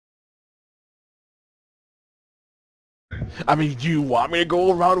I mean, do you want me to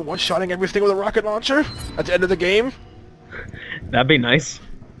go around one-shotting everything with a rocket launcher at the end of the game? That'd be nice.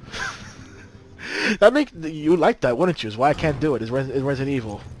 That make you like that, wouldn't you? Is why I can't do it. Is Resident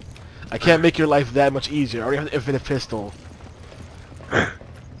Evil. I can't make your life that much easier. I already have an infinite pistol. And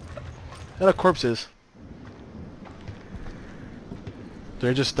the corpses. Do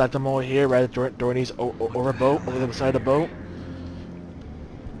I just stack them all here, right during these over a boat, over the side of the boat?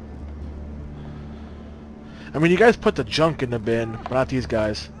 I mean, you guys put the junk in the bin, but not these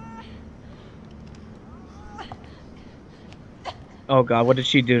guys. Oh god, what did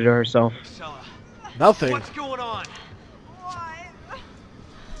she do to herself? Nothing. What's going on? Why?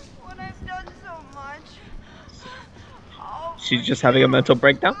 When I've done so much. Oh, She's just having a mental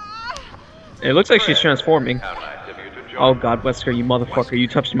breakdown? It looks like she's transforming. How nice of you to join Oh god, Wesker, you motherfucker, you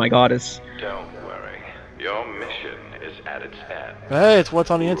touched my goddess. Don't worry. Your mission is at its end. Hey, it's what's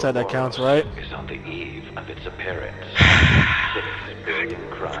on the inside that counts, right? Is on the eve of its appearance. 6 billion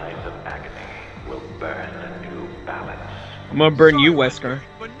cries of agony will burn a new balance. I'm gonna burn you, Wesker.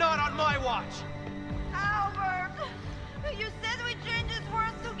 But not on my watch. Albert! You said we change this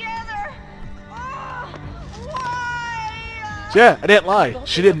world together! Oh, why? Yeah, I didn't lie.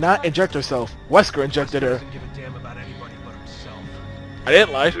 She did not inject herself. Wesker injected her. Doesn't give a damn about anybody but himself. I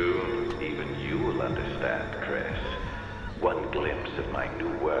didn't lie. Soon, even you will understand, Chris. One glimpse of my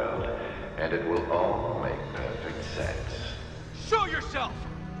new world, and it will all make perfect sense. Show yourself!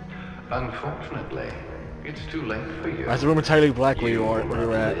 Unfortunately, it's too late for you. Why is the room entirely black where you are, where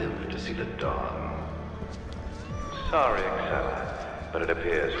will you're not at? live to see the dawn. Sorry, Excella, but it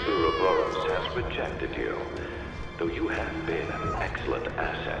appears Ouroboros has rejected you. Though you have been an excellent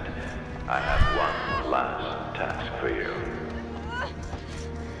asset, I have one last task for you.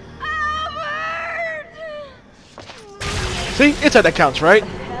 Albert! See? Inside that counts, right?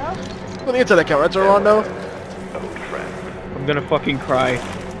 Hell? Well, the inside that counts, right, Rolando? Old friend. I'm gonna fucking cry.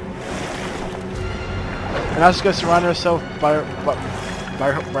 And now she's gonna surround herself by her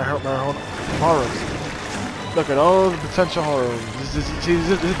own horrors. Look at all the potential horrors. This is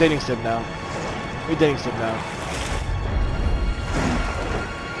a dating sim now. We're dating sim now.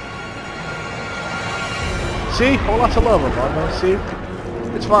 See? Whole lot of love, Rolando. See?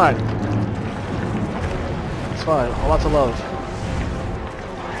 It's fine. It's fine. Whole lot of love.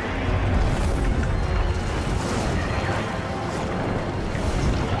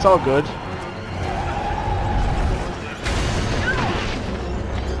 It's all good.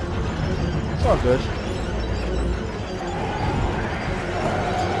 It's all good.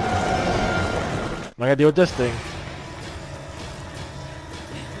 I gotta deal with this thing.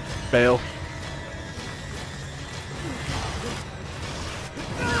 Fail.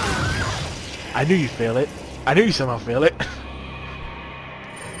 I knew you'd fail it. I knew you somehow fail it.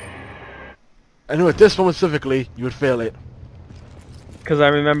 I knew at this moment specifically you would fail it. Because I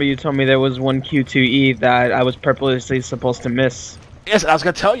remember you told me there was one Q2E that I was purposely supposed to miss. Yes, I was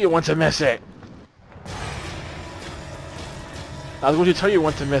gonna tell you when to miss it. I was going to tell you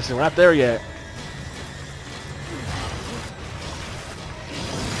when to miss it. We're not there yet.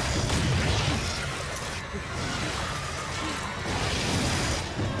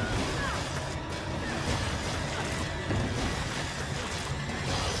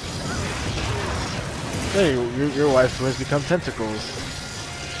 Hey, your wife has become tentacles.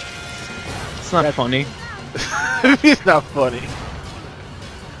 It's not funny. It's not funny.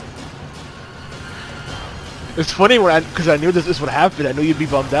 It's funny when because I knew this would happen. I knew you'd be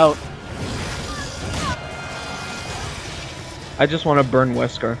bummed out. I just want to burn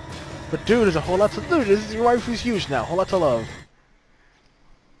Wesker. But dude, there's a whole lot to do. This is your wife who's huge now. Whole lot to love.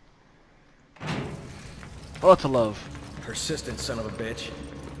 Whole lot to love. Persistent son of a bitch.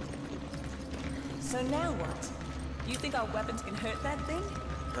 So now what? You think our weapons can hurt that thing?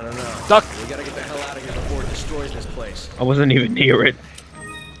 I don't know. Duck. We gotta get the hell out of here before it destroys this place. I wasn't even near it.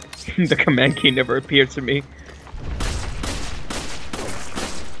 The command key never appeared to me.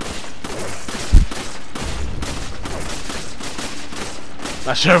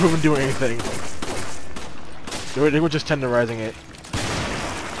 Not sure if we've been doing anything. They were just tenderizing it.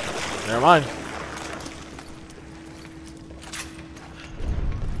 Never mind.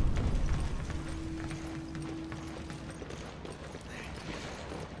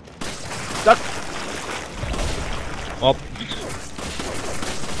 Duck. Oh.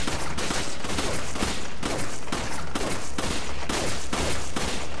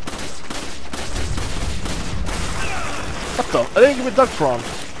 What the? I didn't give a duck from.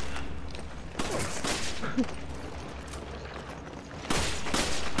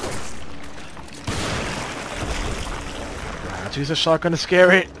 Let's use a shotgun to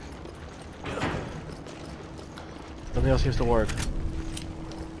scare it. Something else seems to work.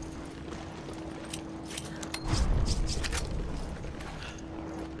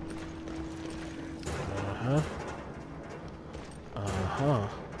 Uh-huh. Uh-huh.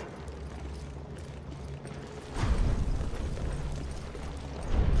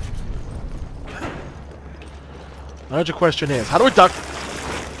 Another question is, how do we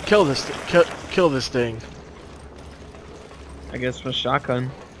kill this thing? I guess with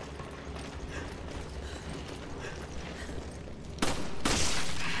shotgun.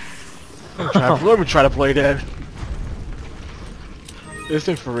 Let me try to play that. This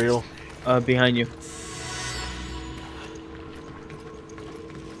thing's for real. Behind you.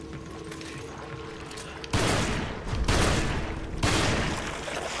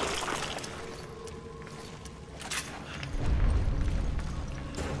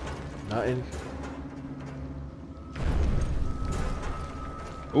 Nothing.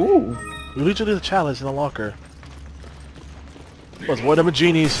 Ooh. We literally did a challenge in the locker. Was one of the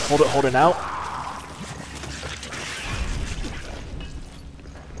genies holding out?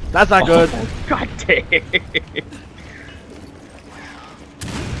 That's not good. Oh, God damn.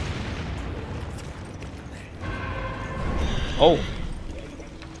 Oh.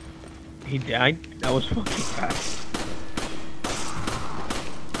 He died? That was fucking fast.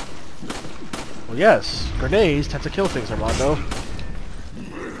 Well, yes. Grenades tend to kill things, Armando.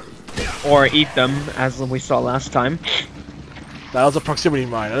 Or eat them, as we saw last time. That was a proximity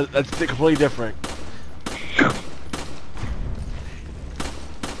mine. That's completely different.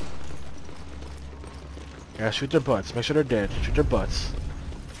 Yeah, shoot their butts. Make sure they're dead. Shoot their butts.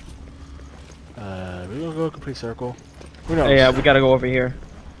 We're gonna go complete circle. Who knows? Yeah, we gotta go over here.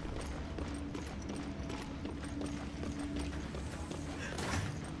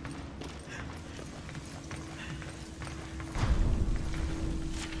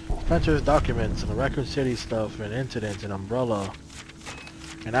 Adventures, documents, and the Raccoon City stuff, and incidents, and Umbrella,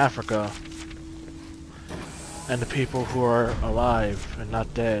 and Africa, and the people who are alive and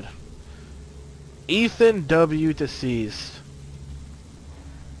not dead. Ethan W. deceased.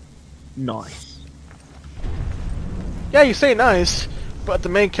 Nice. Yeah, you say nice, but the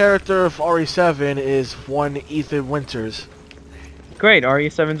main character of RE7 is one Ethan Winters. Great,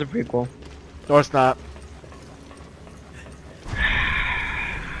 RE7's a prequel. No, it's not.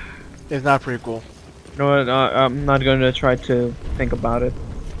 It's not prequel. No, I'm not going to try to think about it.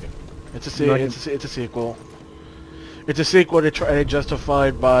 It's a sequel. It's a sequel they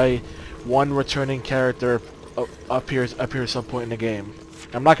justified by one returning character appears some point in the game.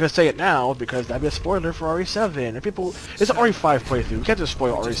 I'm not gonna say it now because that'd be a spoiler for RE7. And people, it's an RE5 playthrough. We can't just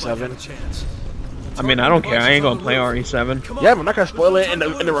spoil RE7. I mean, I don't care. I ain't gonna play RE7. Yeah, but I'm not gonna spoil it in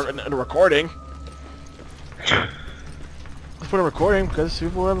the recording. Let's put a recording because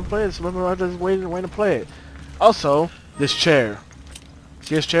people haven't played it. Some people are just waiting to play it. Also, this chair.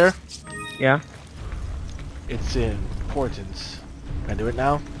 See this chair? Yeah. It's Importance. Can I do it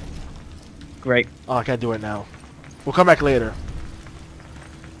now? Great. Oh, I can't do it now. We'll come back later.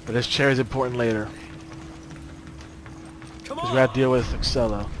 But this chair is important later. Because we have to deal with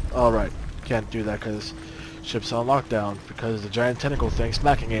Excella. Alright. Can't do that because ship's on lockdown. Because the giant tentacle thing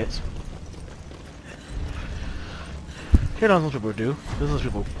smacking it. You know what people do. Those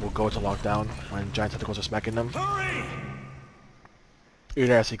people will go into lockdown when giant tentacles are smacking them. Hurry! You're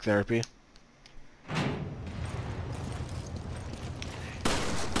there to seek therapy.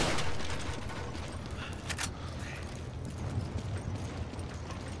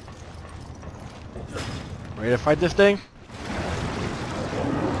 Ready to fight this thing?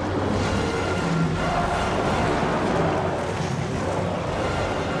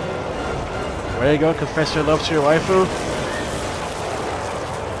 Ready to go confess your love to your waifu?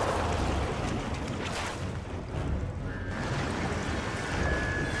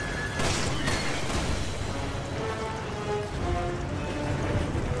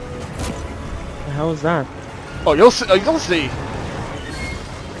 The hell is that? Oh, you'll see. You'll see.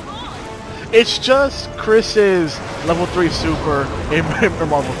 It's just Chris's level 3 super in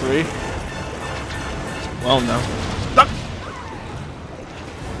Marvel 3. Well, no.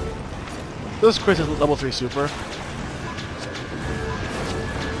 This is Chris's level 3 super.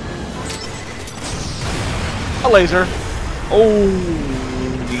 A laser.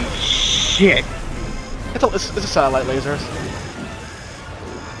 Holy shit. It's a satellite laser.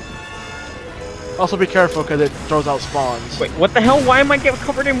 Also be careful because it throws out spawns. Wait, what the hell? Why am I getting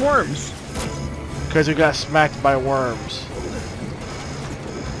covered in worms? Because you got smacked by worms.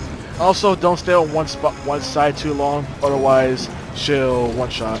 Also, don't stay on one side too long, otherwise she'll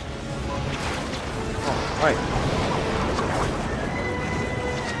one-shot. Oh, right.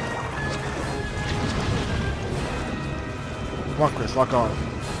 Come on, Chris, lock on.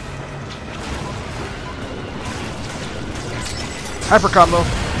 Hyper combo.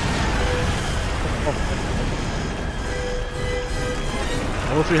 Oh.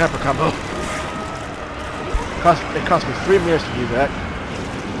 Level 3 hyper combo. It cost me 3 mirrors to do that.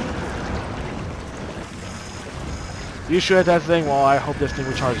 You shoot at that thing while I hope this thing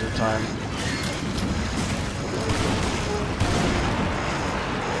recharges in time.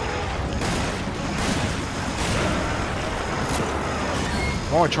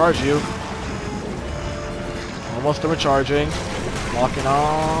 I want to charge you. Almost done recharging. Locking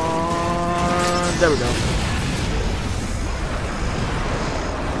on. There we go.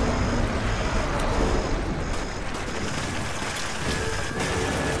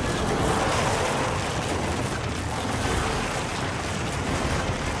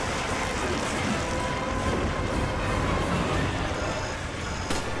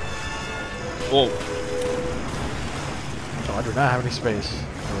 Whoa. Oh, I do not have any space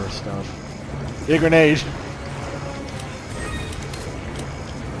for stuff. Get a grenade.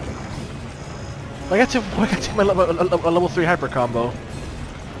 I got to my level 3 hyper combo.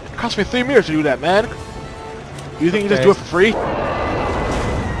 It cost me 3 mirrors to do that, man. You think you just do it for free?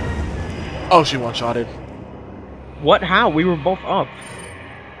 Oh, she one-shotted. What? How? We were both up.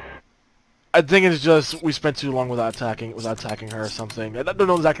 I think it's just we spent too long without attacking her or something. I don't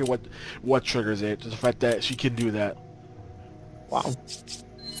know exactly what triggers it. Just the fact that she can do that. Wow.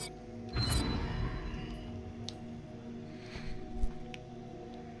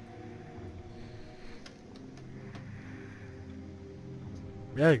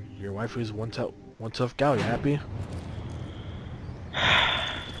 Yeah, your wife is one tough gal. You happy?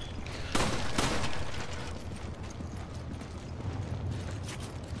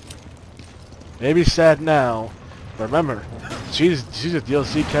 Maybe sad now, but remember, she's a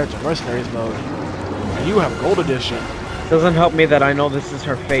DLC character in Mercenaries mode, and you have Gold Edition. Doesn't help me that I know this is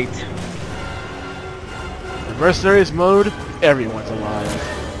her fate. In Mercenaries mode, everyone's alive.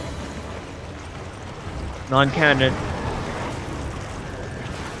 Non-canon.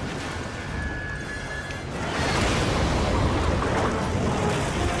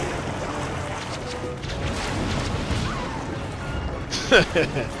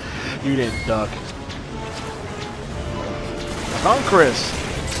 You didn't duck. Come on, Chris.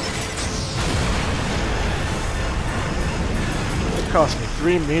 It cost me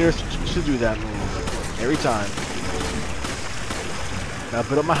 3 meters to do that move. Every time. Now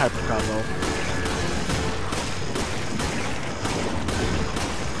put up my hyper combo.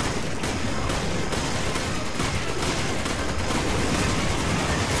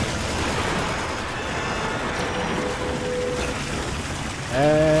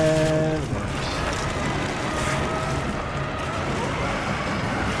 And works.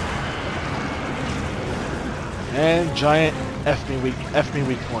 And giant F me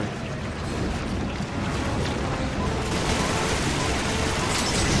weak point.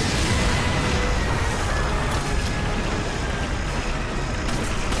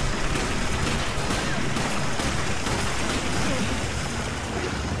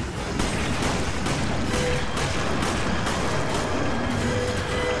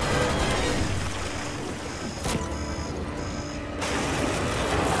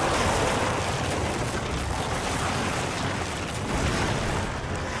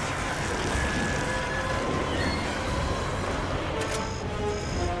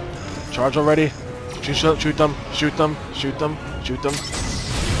 Charge already. Shoot them. Shoot them. Shoot them. Shoot them.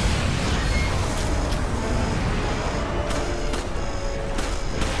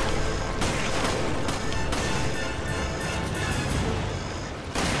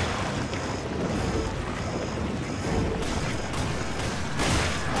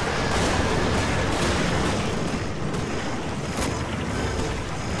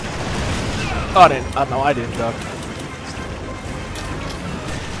 Oh, I didn't. No, I didn't duck.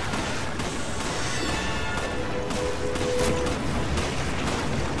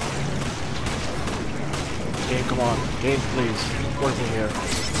 Game, come on. Game, please. Work me here.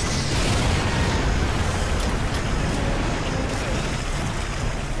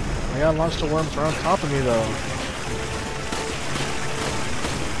 I got lots of worms are on top of me, though.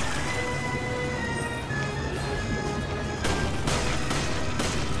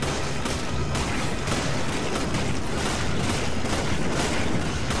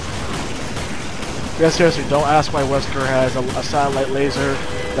 Yeah, seriously, don't ask why Wesker has a satellite laser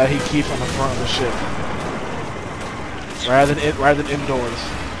that he keeps on the front of the ship. Rather than indoors.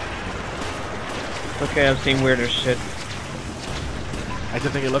 Okay, I've seen weirder shit. I the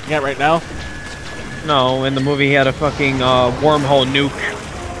thing you're looking at right now? No, in the movie he had a fucking wormhole nuke.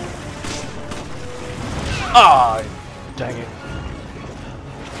 Ah, dang it.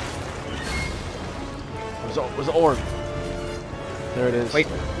 Where's the orb? There it is. Wait,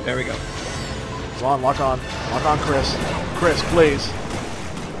 there we go. Come on, lock on. Lock on, Chris. Chris, please.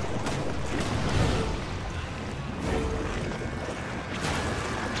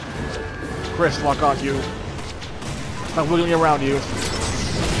 Chris, lock on you. Stop wiggling around you.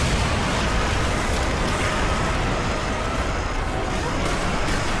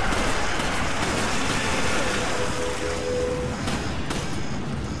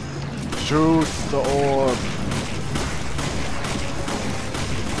 Shoot the orb.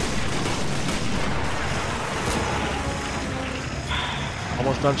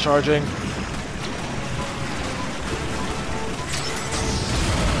 Almost done charging.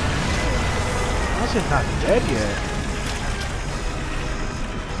 How's it not dead yet?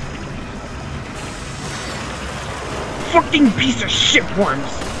 Fucking piece of shit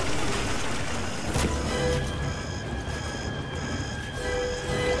worms!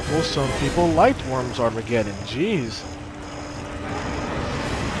 Well, some people liked Worms Armageddon. Jeez.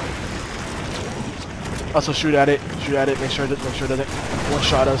 Also, shoot at it. Shoot at it. Make sure it doesn't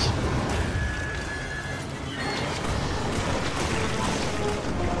one-shot us.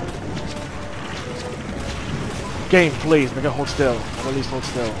 Game, please. Make it hold still. At least hold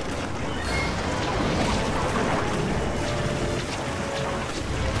still.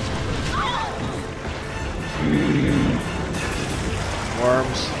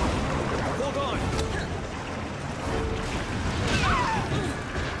 Worms. Hold on.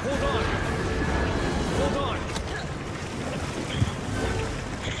 Hold on. Hold on.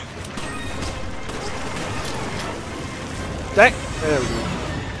 Dang. There we go.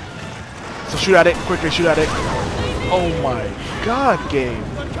 So shoot at it. Quickly shoot at it. Oh my god, game.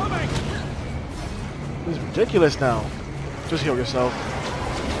 This is ridiculous now. Just heal yourself.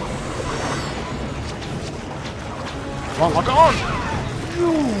 Come on, lock on!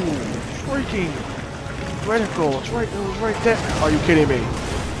 You freaking reticle. It's right, it was right there. Are you kidding me?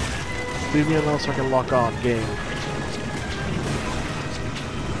 Leave me alone so I can lock on, game.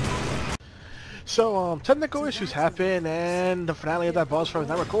 So, technical issues happened, and the finale of that boss fight was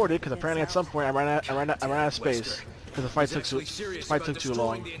not recorded because apparently at some point I ran out of space because the fight took too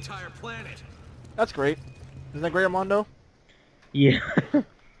long. The entire planet. That's great. Isn't that great, Armando? Yeah.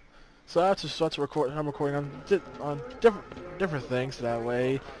 So that's a record. I'm recording on different things. So that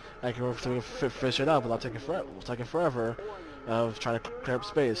way, I can fish it up without taking forever of trying to clear up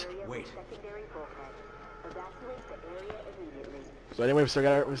space. Wait. So anyway, we still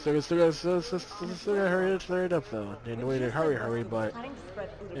gotta hurry it up though. Didn't wait to hurry, but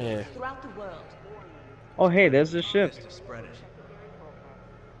yeah. Oh hey, there's the ship. To spread it.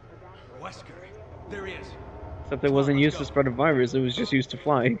 Wesker. There he is. Except it wasn't used to spread a virus, it was just used to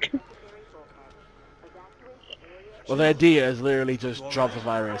flying. Well, the idea is literally just drop the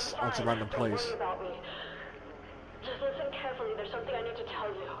virus onto a random place. Just listen carefully. There's something I need to tell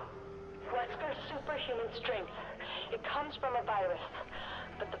you. Wesker's superhuman strength. It comes from a virus,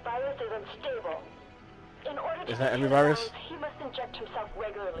 but the virus is unstable. In order to Is that every defeat the virus? He must inject himself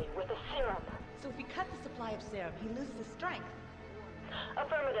regularly with a serum. So if we cut the supply of serum, he loses his strength.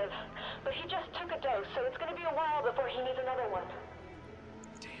 Affirmative. But he just took a dose, so it's going to be a while before he needs another one.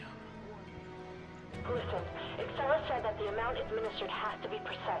 Damn. Listen, Excella said that the amount administered has to be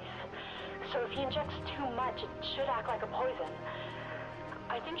precise. So if he injects too much, it should act like a poison.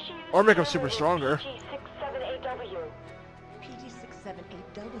 I think she used Or make him super stronger. PT-67AW.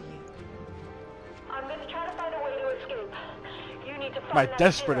 PT-67AW. I'm going to try to find a way to escape. You need to find My that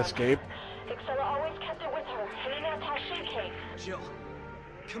desperate serum. escape. Excella always kept it with her, and that's how she came. Jill.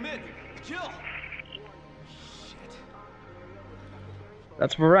 Come in. Jill. Shit.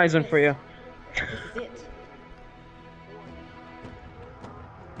 That's Verizon for you. This is it.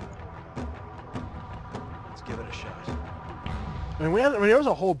 Let's give it a shot. I mean, there was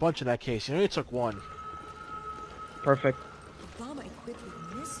a whole bunch in that case. You only took one. Perfect. Obama equipped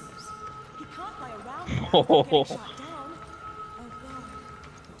with missiles. He can't fly around without getting shot down. Oh god.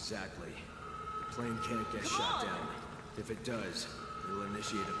 Exactly. The plane can't get shot down. If it does, it'll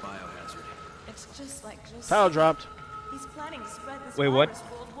initiate a biohazard. It's just like Title dropped. He's planning to spread this Wait, what? virus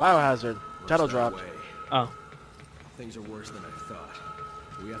worldwide. Biohazard. Works Title that dropped. way. Oh. Things are worse than I thought.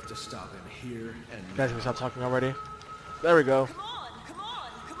 We have to stop him here and Guys, can we stop talking already? There we go. Come on, come on,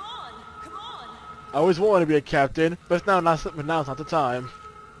 come on, come on. I always wanted to be a captain, but now's not the time.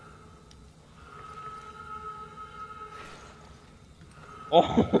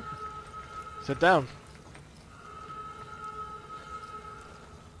 Oh. Sit down.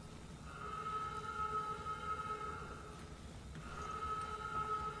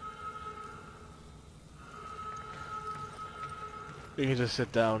 You can just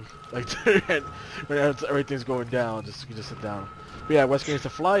sit down. Like when everything's going down, you can just sit down. But yeah, Wesker needs to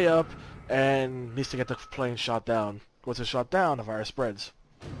fly up and needs to get the plane shot down. Once it's shot down, the virus spreads.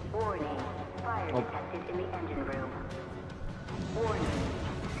 Warning. Fire detected in the engine room. Warning.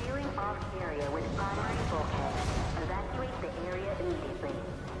 Sealing off area with primary bulkhead. Evacuate the area immediately.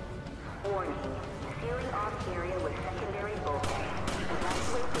 Warning. Sealing off area with secondary bulkhead.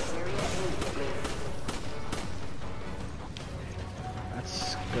 Evacuate the area immediately.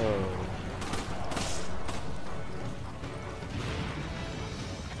 Let's go.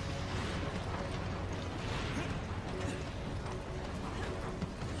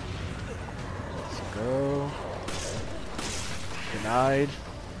 Let's go. Denied.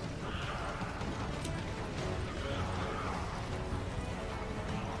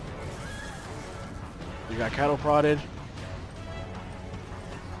 We got cattle prodded.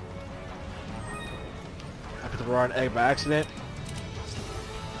 I put the raw egg by accident.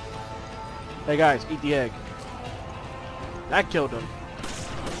 Hey guys, eat the egg. That killed him.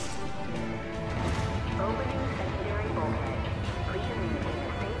 Opening secondary bulkhead. Please maintain a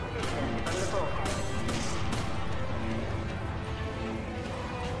safe distance from the bulkhead.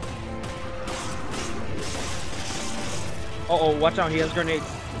 Uh-oh, watch out, he has grenades.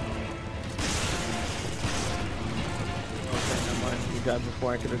 Okay, never mind. He died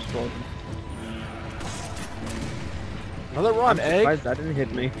before I could explode him. Another rotten I'm egg? surprised that didn't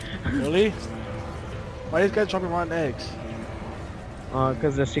hit me. Really? Why are these guys dropping rotten eggs?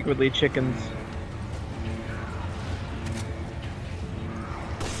 Because they're secretly chickens.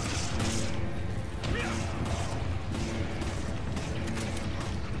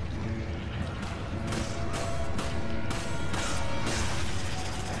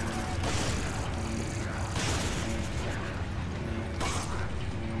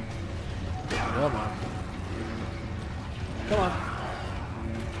 Come on. Come on.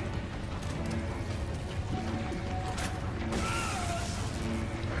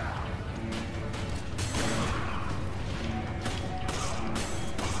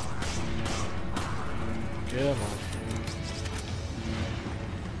 Come on.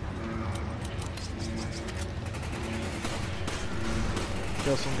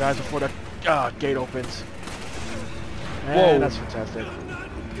 Kill some guys before the gate opens. And Whoa. that's fantastic.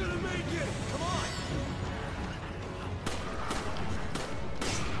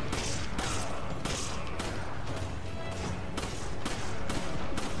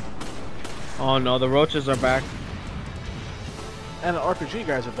 Oh no, the roaches are back. And the RPG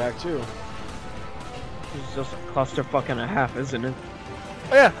guys are back too. It's just a clusterfuck and a half, isn't it?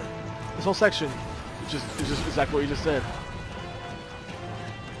 Oh yeah, this whole section is just exactly what you just said.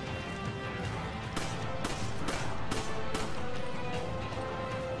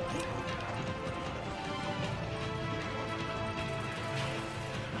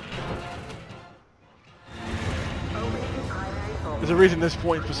 Opening primary bulkhead. There's a reason this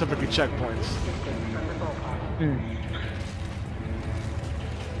point specifically checkpoints. Distance from the bulkhead.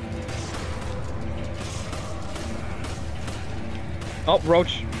 Oh,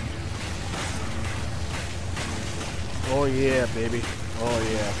 roach. Oh yeah, baby. Oh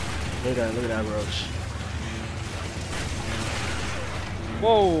yeah. Look at that roach.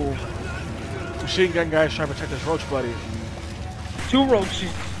 Whoa. Machine gun guys trying to protect this roach buddy. 2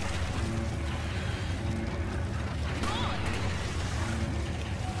 roaches.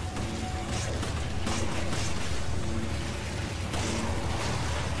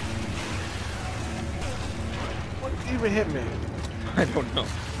 What even hit me? I don't know.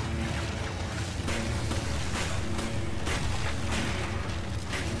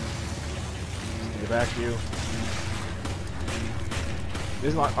 Stay back, you.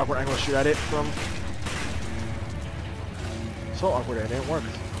 This is not awkward angle to shoot at it from. So awkward it didn't work.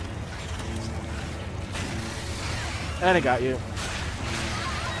 And it got you.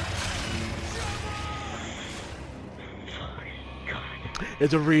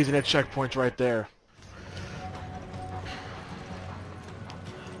 There's a reason it checkpoints right there.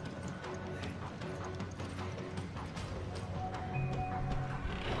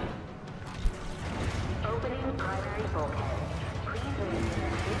 Opening primary bulkhead. Please maintain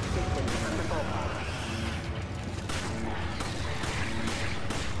a safe distance from the bulkhead.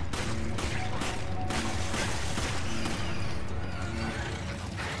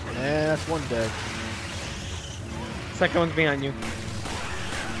 And that's one dead. Second one's behind you.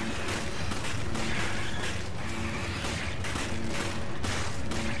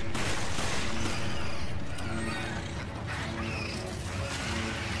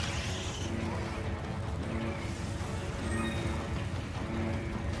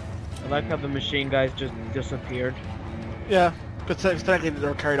 I like how the machine guys just disappeared. Yeah, Because technically they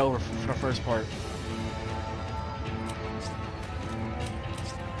were carried over from the first part.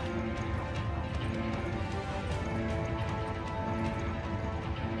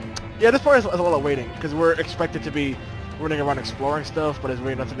 Yeah, this part is a lot of waiting, because we're expected to be running around exploring stuff, but there's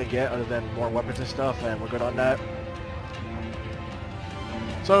really nothing to get other than more weapons and stuff, and we're good on that.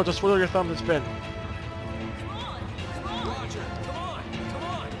 So, just twiddle your thumbs and spin. Roger, come on! Come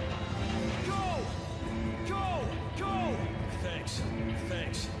on! Go! Go! Go! Thanks.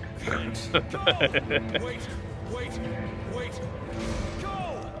 Thanks. Thanks. Go! Wait! Wait! Wait! Go!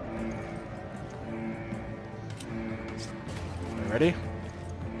 Ready?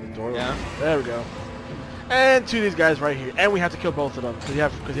 The door. Yeah. There we go. And two of these guys right here, and we have to kill both of them because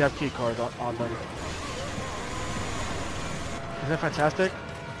you have key cards on them. Isn't that fantastic?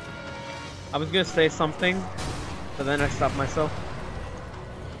 I was gonna say something, but then I stopped myself.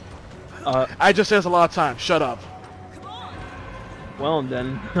 I just say this a lot of times. Shut up. Well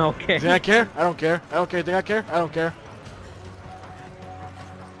then, okay. Think I care? I don't care. I don't care. Think I care? I don't care.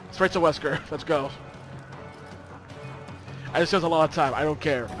 Straight to Wesker. Let's go. I just say this a lot of time. I don't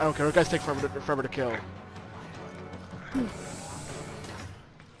care. I don't care. Those guys take forever to kill.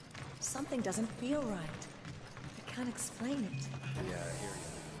 Something doesn't feel right. I can't explain it. Yeah, I hear you.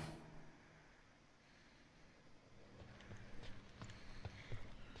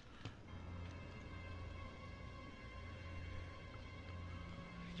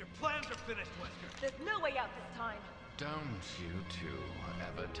 Your plans are finished, Wesker. There's no way out this time. Don't you two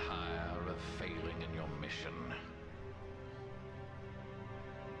ever tire of failing in your mission?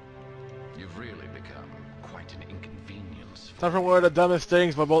 You've really become quite an inconvenience. Time for one of the dumbest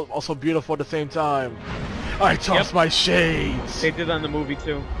things, but both also beautiful at the same time. I tossed my shades! They did that in the movie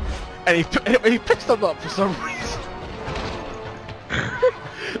too. And he picks them up for some reason.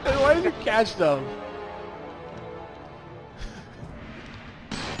 And why did you catch them?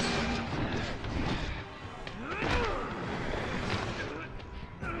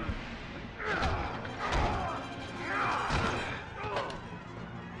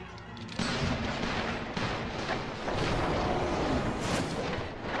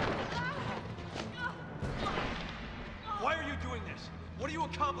 Why are you doing this? What do you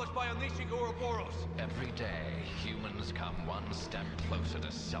accomplish by unleashing Ouroboros? Every day, humans come one step closer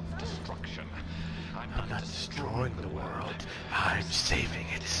to self-destruction. I'm not destroying the world. I'm saving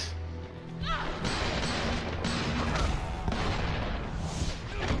it.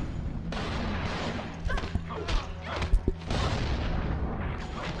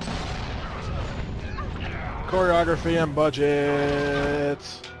 Choreography and budget.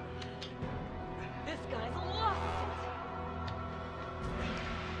 This guy's lost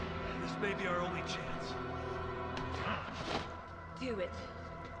This may be our only chance. it. Do it.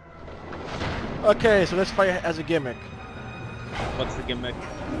 Okay, so this fight has a gimmick. What's the gimmick?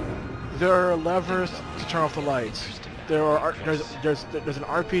 There are levers to turn off the lights. There's an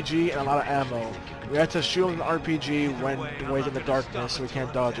RPG and a lot of ammo. We have to shoot an RPG when he's in the darkness, so we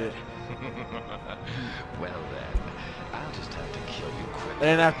can't dodge it. Well then, I'll just have to kill you quickly. And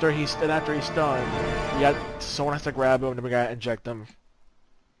then after he's done, someone has to grab him and then we gotta inject him.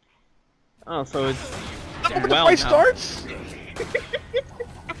 Oh, so it's The moment well the fight now. starts,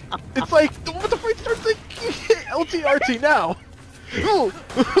 it's like the moment the fight starts, like LTRT now. Ooh.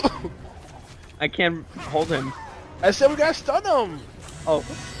 I can't hold him. I said we gotta stun him. Oh,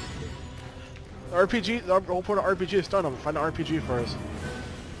 RPG, the whole point of RPG is stun him. Find the RPG first.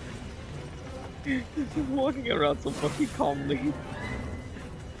 he's walking around so fucking calmly.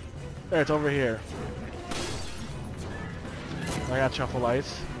 There, it's over here. I got shuffle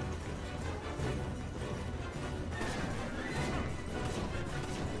lights.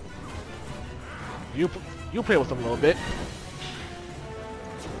 You play with them a little bit.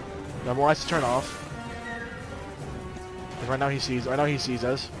 No more lights to turn off. 'Cause right now he sees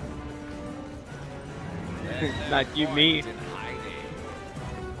us. Not you, me.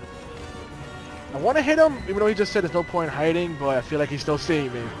 I want to hit him, even though he just said there's no point in hiding, but I feel like he's still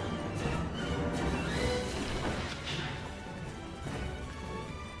seeing me.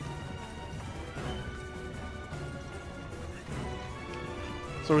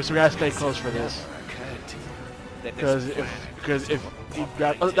 So we gotta stay close for this. Because if he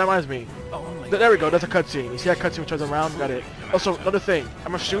got, oh, that reminds me. There we go. That's a cutscene. You see that cutscene which turns around? Got it. Also, another thing.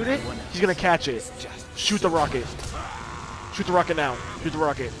 I'm gonna shoot it. He's gonna catch it. Shoot the rocket. Shoot the rocket now. Shoot the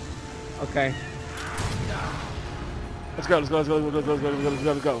rocket. Okay. Let's go. Let's go. Let's go. Let's go. Let's go. Let's go. Let's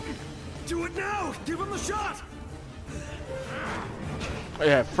go. Let's go. Do it now! Give him the shot! Oh,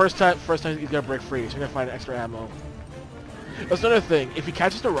 yeah. First time he's gonna break free. So we're gonna find extra ammo. That's another thing. If he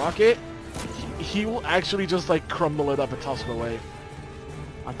catches the rocket, he will actually just like crumble it up and toss it away.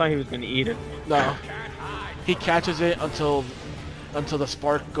 I thought he was gonna eat it. No. He catches it until the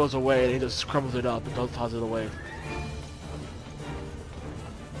spark goes away and he just crumbles it up and tosses it away.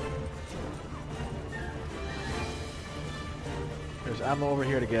 There's ammo over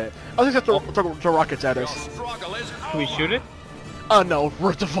here to get. I think have to throw rockets at us. Can we shoot it? Oh no,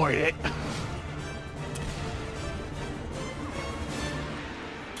 we're to avoid it.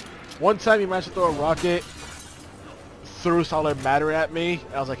 One time he managed to throw a rocket through solid matter at me.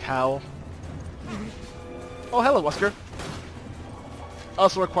 I was like, how? Oh, hello, Wesker.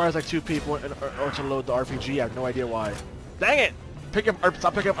 Also requires like 2 people or to load the RPG. I have no idea why. Dang it!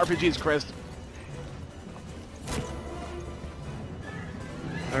 Stop picking up RPGs, Chris.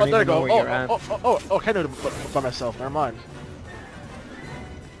 Oh, there you go. Oh, I can do it by myself. Never mind.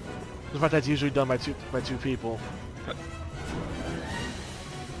 The fact that's usually done by two people.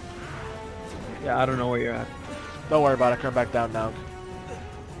 Yeah, I don't know where you're at. Don't worry about it. Come back down now.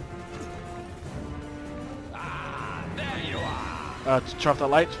 There you are. Turn off the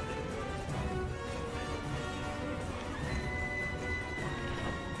light.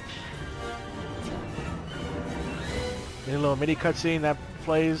 Need a little mini cutscene that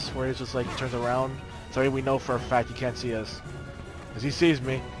plays where he's just like turns around, so we know for a fact he can't see us. Cause he sees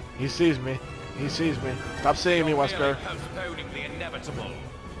me. He sees me. He sees me. Stop seeing me, Wesker. Postponing the inevitable.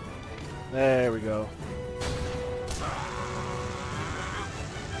 There we go.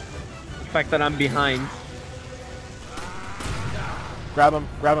 The fact that I'm behind. Grab him,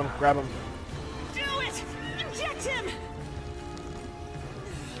 grab him, grab him. Do it! Inject him!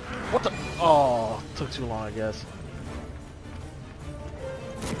 What the? Oh, took too long, I guess.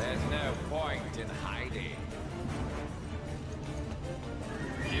 There's no point in hiding.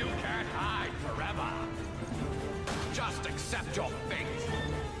 You can't hide forever. Just accept your fate.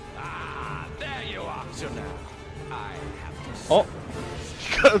 Ah, there you are. So now, I have to. Oh,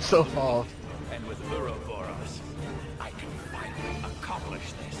 Got so far. And with Uroboros, I can finally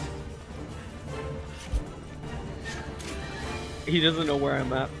accomplish this. he doesn't know where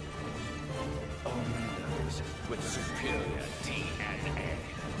I'm at. Only those with superior DNA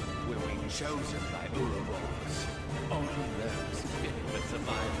will be chosen by Uroboros. Only those fitted with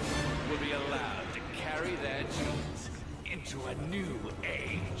survival will be allowed to carry their genes into a new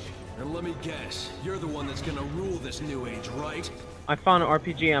age. And let me guess, you're the one that's gonna rule this new age, right? I found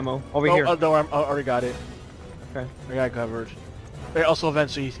RPG ammo over here. Oh no, I already got it. Okay. I got it covered. Hey, also,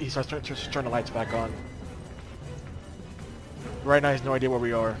 eventually he starts to turn the lights back on. Right now, he has no idea where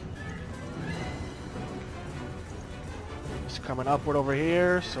we are. He's coming upward over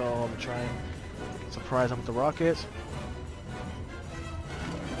here, so I'm trying to surprise him with the rockets.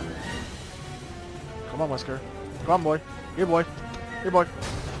 Come on, Wesker. Come on, boy. Here, boy. Here, boy.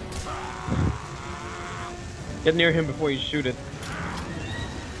 Get near him before you shoot it.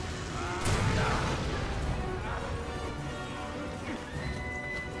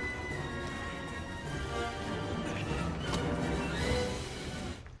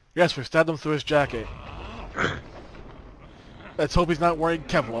 Yes, we stabbed him through his jacket. Let's hope he's not wearing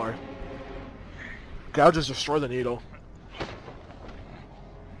Kevlar. I'll just destroy the needle.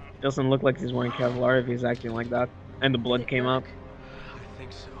 Doesn't look like he's wearing Kevlar if he's acting like that. And the blood came out. I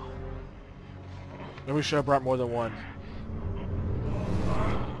think so. Maybe we should have brought more than one.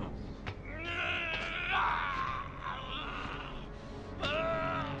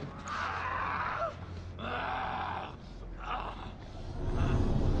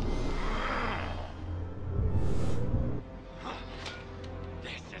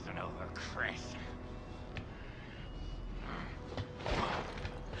 This isn't over, Chris.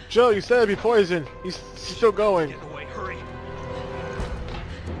 Joe, you said it'd be poison. He's still going. Get away, hurry.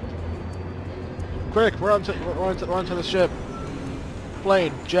 Quick, we're onto the ship.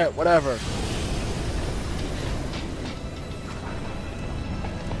 Plane, jet, whatever.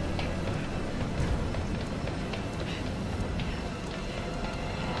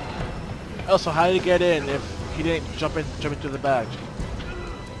 Also, how did he get in if he didn't jump into the bag?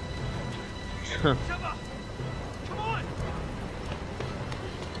 Come on!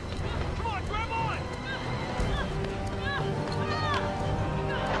 Come on, grab on!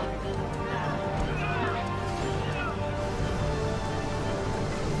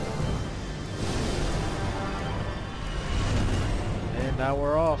 And now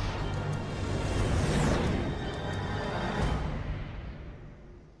we're off.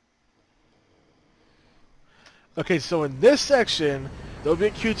 Okay, so in this section, there'll be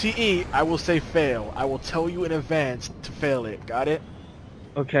a QTE. I will say fail. I will tell you in advance to fail it. Got it?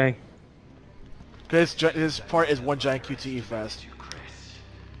 Okay. Because this part is one giant QTE fest.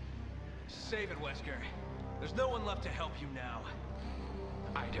 Save it, Wesker. There's no one left to help you now.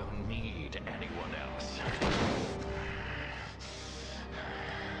 I don't need anyone else.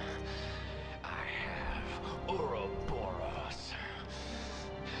 I have Ouroboros.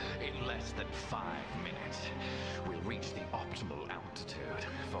 In less than 5 minutes, we'll reach the optimal altitude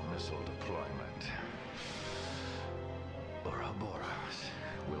for missile deployment. Ouroboros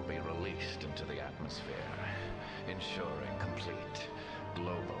will be released into the atmosphere, ensuring complete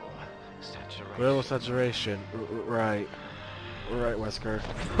global saturation. Global saturation. Right. Right, Wesker.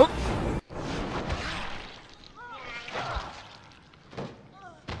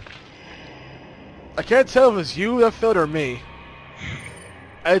 I can't tell if it's you that failed or me.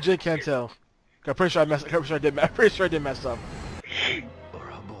 I just can't tell. I'm pretty sure I messed. I'm pretty sure I did mess up.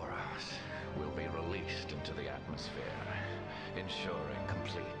 Ouroboros will be released into the atmosphere, ensuring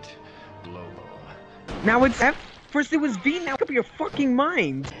complete global. Now it's F. First it was V. Now make up your fucking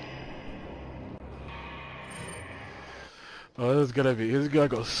mind. Oh, this is gonna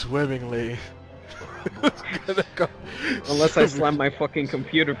go swimmingly. It's gonna go Unless I slam my fucking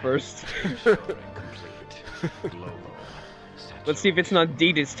computer first. Let's see if it's not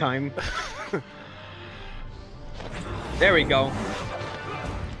D this time. There we go.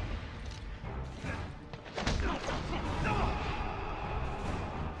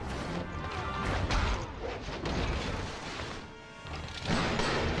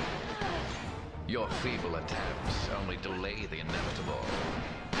 Your feeble attempts only delay the inevitable.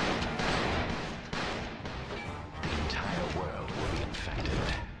 The entire world will be infected.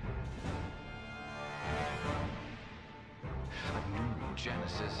 A new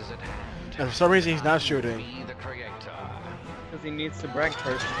Genesis is at hand. And for some reason he's not shooting. Be the creator. Because he needs to brag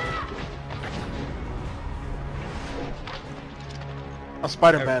first. I'm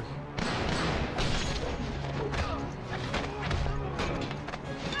Spider-Man.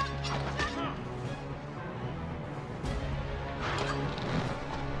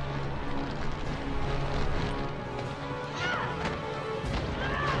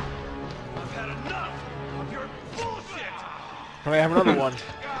 I've had enough of your bullshit! Can I have another one?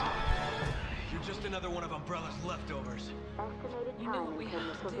 You're just another one of Umbrella's leftovers. You know what we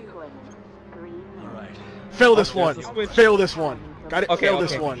have to do. Alright. Fail this one. there's a switch. Fail this one. Got it. Okay, Fail okay.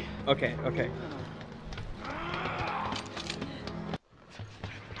 this one. Okay, okay.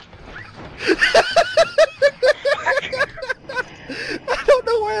 I don't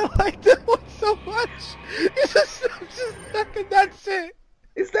know why I like that one so much. It's just fucking that's it.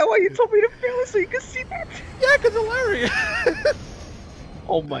 Is that why you told me to fail it so you can see that? Yeah, 'cause it's hilarious.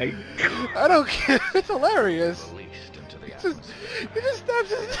 Oh my god. I don't care. It's hilarious. Released into the Just, atmosphere. you just stabs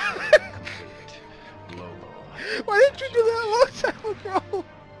his. Complete global. Why didn't you do that a long time ago?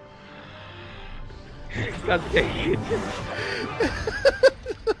 God dang it.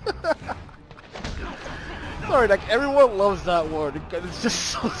 Sorry, like everyone loves that one because it's just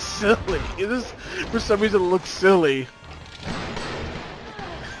so silly. It just, for some reason, it looks silly.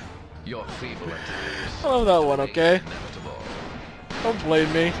 Your feeble attempts. I love that one. Okay, Inevitable. don't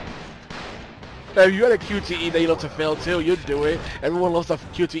blame me. Now, if you had a QTE that you love to fail too, you'd do it. Everyone loves to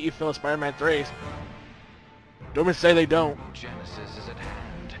QTE fail in Spider-Man 3. Don't even say they don't. Genesis is at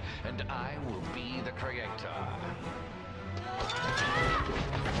hand, and I will be the creator.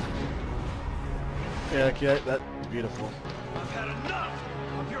 Yeah, okay, that's beautiful. I've had enough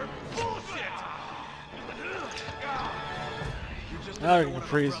of your bullshit! You're just Now another you one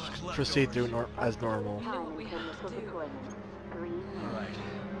can of Umbrella's proceed through leftovers. as normal. You know what we have to do. Alright,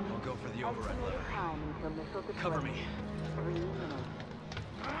 I'll go for the override lever. Cover me.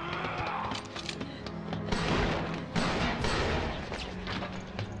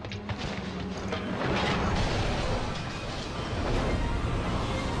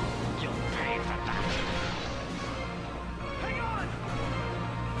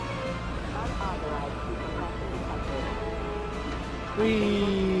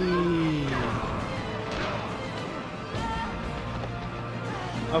 Whee!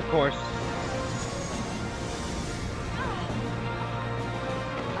 Of course.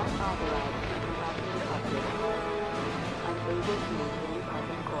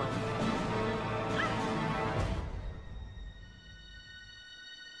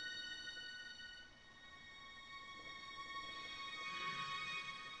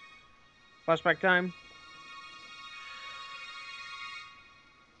 Flashback time.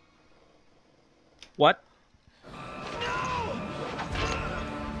 What?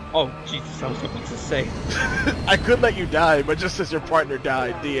 Oh, Jesus, I was about to say. I could let you die, but just as your partner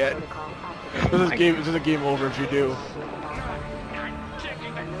died, the end. This is a game over if you do.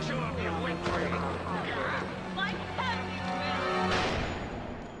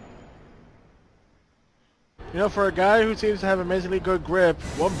 You know, for a guy who seems to have amazingly good grip,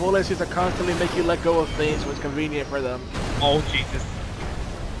 one bullet seems to constantly make you let go of things when it's convenient for them. Oh, Jesus.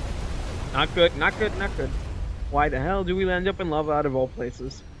 Not good, not good, not good. Why the hell do we end up in lava out of all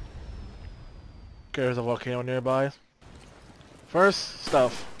places? Okay, there's a volcano nearby. First,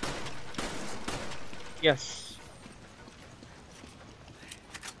 stuff. Yes.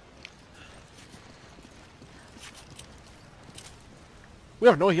 We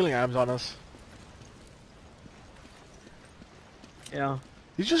have no healing items on us. Yeah.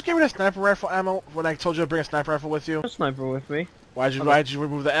 Did you just give me the sniper rifle ammo when I told you to bring a sniper rifle with you? A sniper with me. Why'd you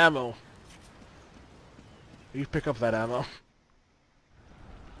remove the ammo? You pick up that ammo.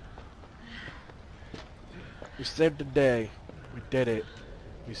 We saved the day. We did it.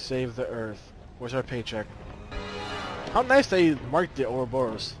 We saved the earth. Where's our paycheck? How nice they marked the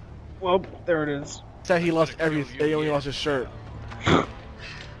Ouroboros. Well, there it is. Said he lost everything. He only lost his shirt.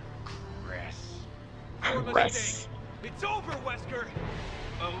 Rest. It's over, Wesker.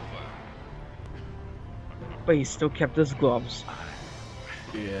 Over. But he still kept his gloves.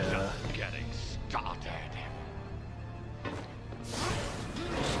 Yeah. Getting started.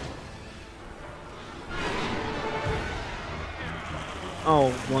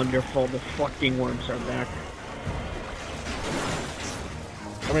 Oh, wonderful. The fucking worms are back.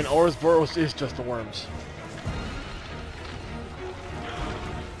 I mean, Ouroboros is just the worms.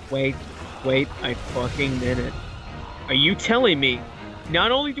 Wait, I fucking did it. Are you telling me,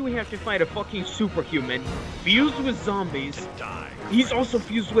 not only do we have to fight a fucking superhuman, fused with zombies, he's also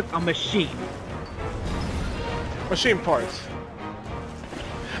fused with a machine? Machine parts.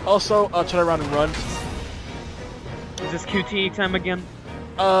 Also, turn around and run. Is this QTE time again?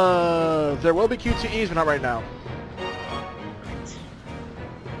 There will be QTEs, but not right now.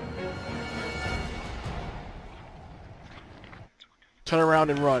 Turn around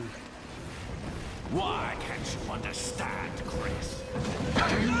and run. Why can't you understand, Chris?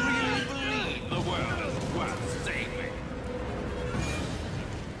 Do you really believe the world is worth saving?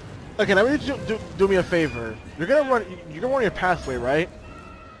 Okay, now do me a favor. You're gonna run your pathway, right?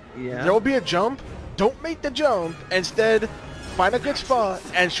 Yeah. There will be a jump. Don't make the jump. Instead, find a good spot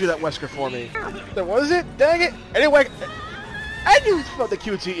and shoot that Wesker for me. There was it? Dang it! Anyway, and you failed the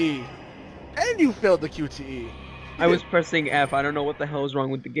QTE. And you failed the QTE. I was pressing F. I don't know what the hell is wrong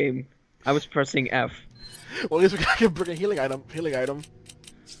with the game. I was pressing F. Well, at least we gotta bring a healing item.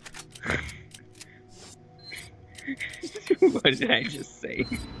 What did I just say?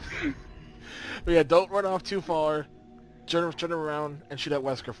 But yeah, don't run off too far. Turn around and shoot at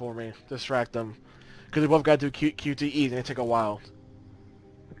Wesker for me. Distract them. Because we both gotta do QTEs and they take a while.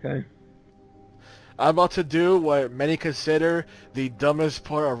 Okay. I'm about to do what many consider the dumbest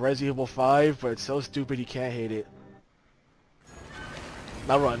part of Resident Evil 5, but it's so stupid you can't hate it.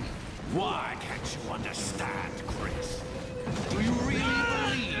 Now run. Why can't you understand, Chris? Do you really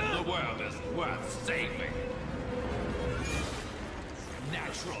believe the world is worth saving?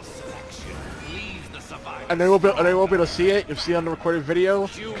 Natural selection leaves the survivors. And they won't be able to see it. You'll see it on the recorded video.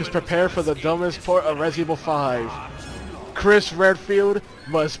 Because prepare for the dumbest part of Resident Evil 5. Chris Redfield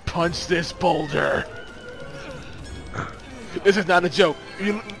must punch this boulder. This is not a joke.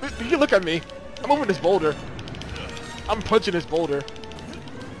 You look at me. I'm moving this boulder. I'm punching this boulder.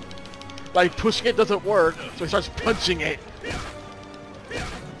 Like, pushing it doesn't work, so he starts punching it.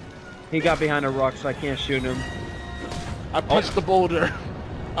 He got behind a rock, so I can't shoot him. I punched the boulder.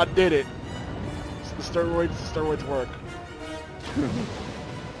 I did it. The steroids work.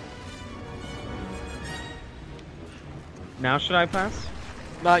 Now should I pass?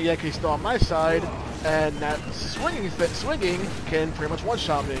 Not yet, 'cause he's still on my side, and that swinging can pretty much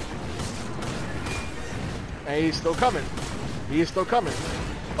one-shot me. And he's still coming. He is still coming.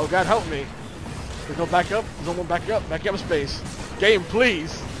 Oh God, help me. There's no back up. There's no one back up. Back up space. Game,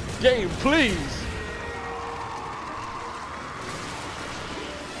 please. Game, please.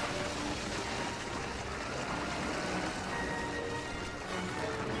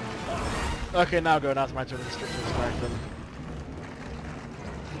 Okay, now go. Now it's my turn to distract them.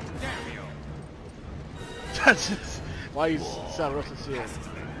 That's just why you sound real sincere.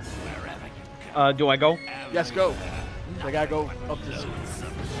 Do I go? Yes, go. They gotta go up this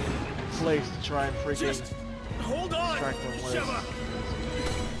place to try and freaking Hold on. distract them. Shiva.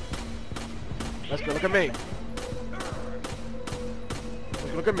 Let's go. Look at me.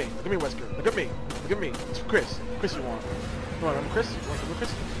 Look at me. Look at me, Wesker. Look at me. Look at me. It's Chris. Chris, you want? You want Chris? You want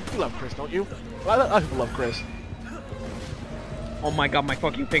Chris? You love Chris, don't you? Well, I love Chris. Oh my god, my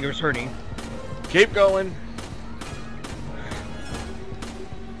fucking finger's hurting. Keep going.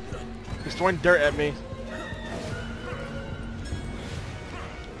 He's throwing dirt at me.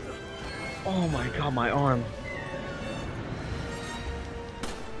 Oh my god, my arm.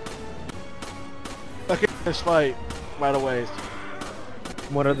 This fight, by the way.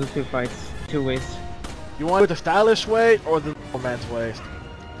 What are the two fights? Two ways. You want it the stylish way or the normal man's way?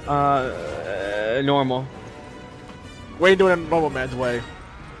 Normal. We ain't doing it the normal man's way.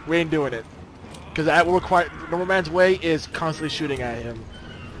 We ain't doing it. Because that will require normal man's way is constantly shooting at him.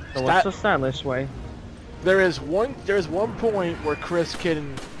 So what's the stylish way? There's one point where Chris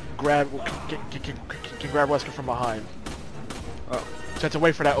can grab Wesker from behind. Oh. So have to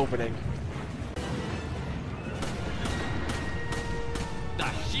wait for that opening. The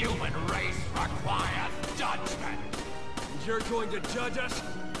human race requires judgment. And you're going to judge us?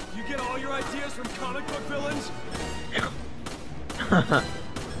 You get all your ideas from comic book villains?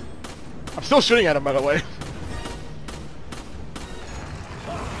 I'm still shooting at him, by the way.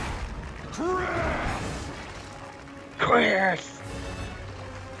 Chris!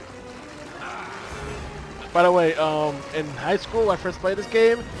 By the way, in high school, when I first played this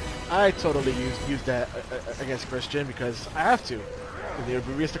game, I totally used that against Christian because I have to. Because they were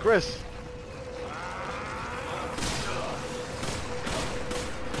previous to Chris.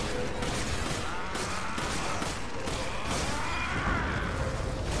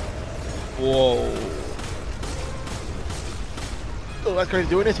 Whoa. Oh, that's crazy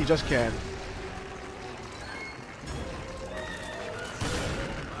doing this, he just can.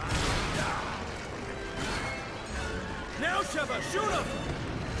 Now, Sheva, shoot him!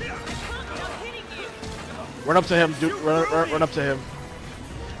 Run up to him, dude. Run up to him.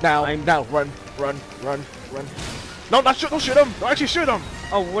 Now, run. No, don't shoot him. Don't actually shoot him.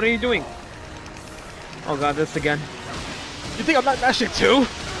 Oh, what are you doing? Oh god, this again. You think I'm not mashing too?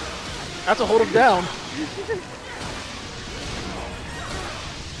 I have to hold him down.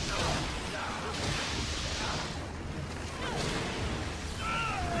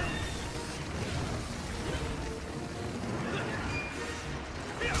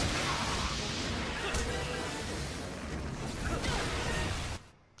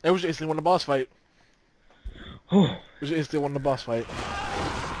 It was instantly won the boss fight. It was instantly won the boss fight.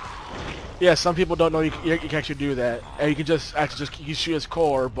 Yeah, some people don't know you can actually do that, and you can just you can shoot his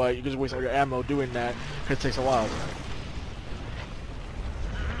core, but you just waste all your ammo doing that because it takes a while.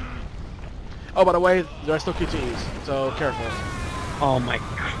 Oh, by the way, there are still QTEs, so careful. Oh my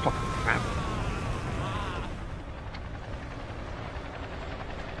fucking crap.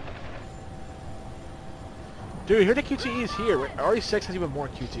 Dude, here are the QTEs here. RE6 has even more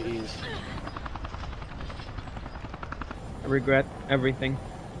QTEs. I regret everything.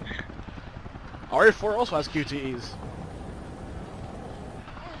 RE4 also has QTEs.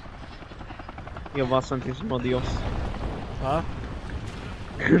 Yo, bastantísimo Dios. Huh?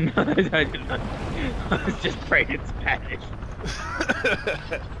 No, I did not. I was just praying in Spanish.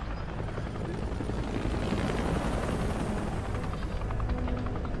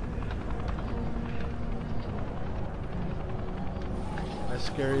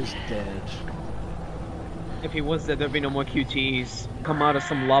 Scary's dead. If he was dead, there'd be no more QTEs. Come out of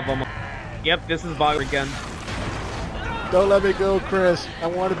some lava. Yep, this is Bog again. Don't let me go, Chris. I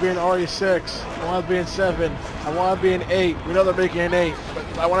want to be in RE6. I want to be in 7. I want to be in 8. We know they're making an 8,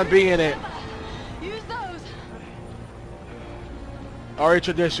 but I want to be in it. Use those. RE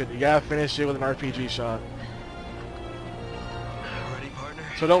tradition. You gotta finish it with an RPG shot. Ready, partner?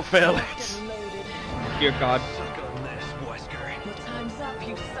 So don't fail it. Get loaded. Dear God. Suck on this, Wesker. Your time's up,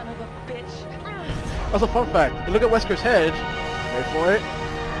 you son of a bitch. That's a fun fact. You look at Wesker's head. Wait for it.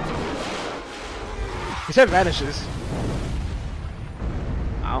 His head vanishes.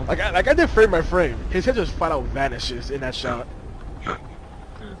 Ow. Like I did frame by frame. His head just flat out vanishes in that shot.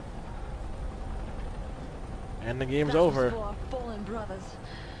 And the game's That was over. for our fallen brothers.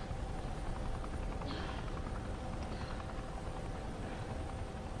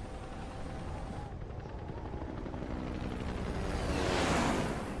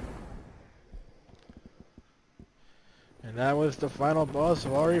 And that was the final boss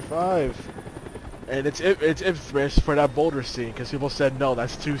of RE5. And it's infamous for that boulder scene, because people said, no,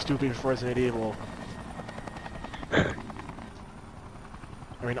 that's too stupid for Resident Evil. I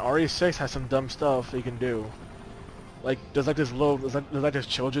mean, RE6 has some dumb stuff you can do. Like, there's like this little, there's like this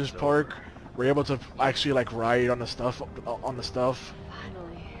children's park, where you're able to actually like ride on the stuff,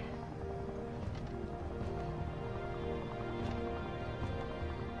 Finally.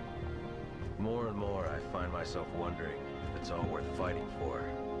 More and more, I find myself wondering if it's all worth fighting for.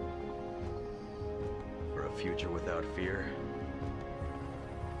 For a future without fear?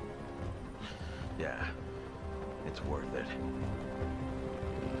 Yeah, it's worth it.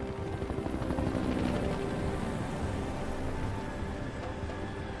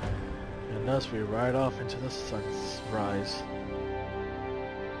 And thus we ride off into the sunrise.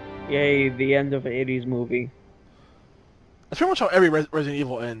 Yay, the end of an 80s movie. That's pretty much how every Resident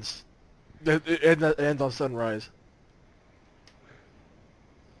Evil ends. It ends on sunrise.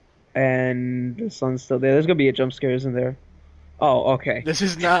 And the sun's still there. There's gonna be a jump scare, isn't there? Oh, okay. This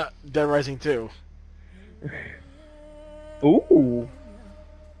is not Dead Rising 2. Ooh.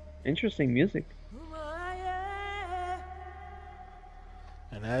 Interesting music.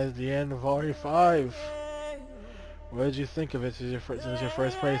 And that is the end of RE5. What did you think of it since your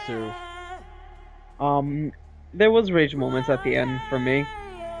first playthrough? There was rage moments at the end for me.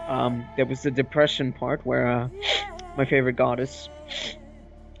 There was the depression part where my favorite goddess.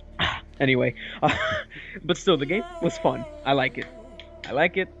 Anyway, but still, the game was fun. I like it. I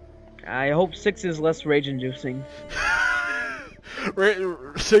like it. I hope 6 is less rage-inducing.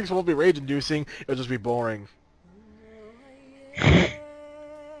 6 won't be rage-inducing. It'll just be boring.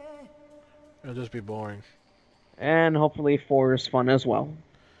 It'll just be boring. And hopefully 4 is fun as well.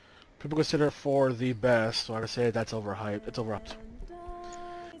 People consider 4 the best, so I would say that's overhyped. It's overhyped.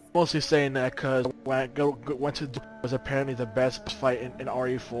 Mostly saying that because when I went to was apparently the best fight in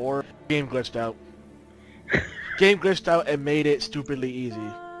RE4, game glitched out. Game glitched out and made it stupidly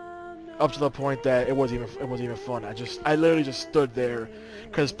easy. Up to the point that it wasn't even fun. I literally just stood there,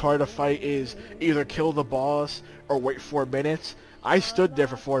 because part of the fight is either kill the boss or wait 4 minutes. I stood there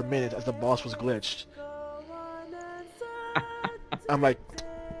for 4 minutes as the boss was glitched. I'm like,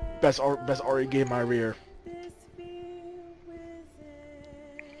 best RE game in my rear.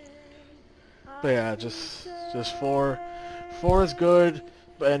 But yeah, just 4 is good,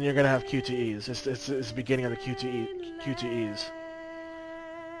 but then you're gonna have QTEs. It's the beginning of the QTEs.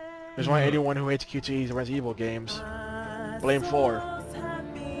 There's why anyone who hates QTEs in Resident Evil games, blame 4.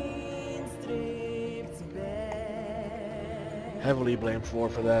 Heavily blame 4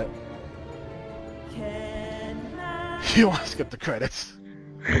 for that. You want to skip the credits?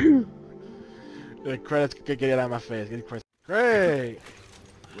 The credits get it out of my face. Get the credits. Great.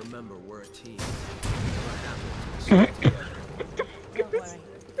 Remember, we're a team. What happened? Don't worry.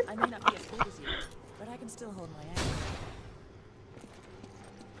 I may not be as good as you, but I can still hold my own.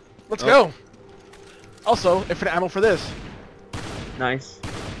 Let's go. Also, infinite ammo for this. Nice.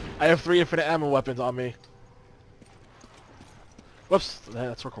 I have 3 infinite ammo weapons on me. Whoops,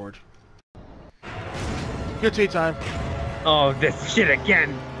 that's record. QT time. Oh, this shit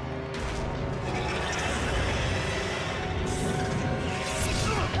again.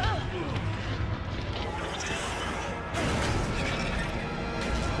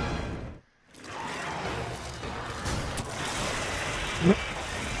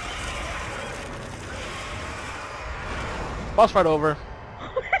 Boss fight over.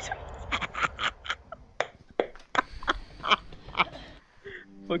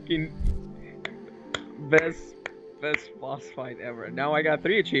 Fucking best boss fight ever. Now I got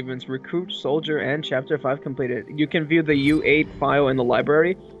 3 achievements: Recruit, Soldier, and Chapter 5 completed. You can view the U8 file in the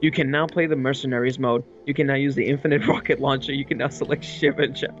library. You can now play the Mercenaries mode. You can now use the Infinite Rocket Launcher. You can now select Shiva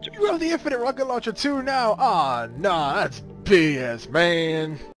in Chapter 5. You have the infinite rocket launcher too now? Ah, nah, that's BS,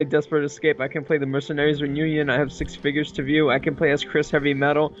 man. Desperate Escape. I can play the Mercenaries Reunion. I have 6 figures to view. I can play as Chris Heavy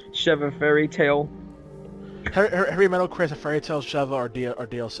Metal, Shiva Fairy Tail. Heavy Metal, Chris, a Fairy Tail, Sheva, or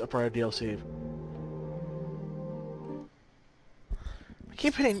DLC, part of DLC. I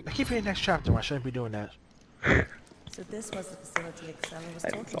keep hitting next chapter. I shouldn't be doing that. So this was the facility Excella was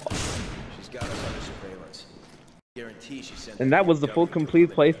talking about. She's got us under surveillance. Guarantee she sent And that was the full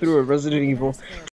complete playthrough of Resident Evil.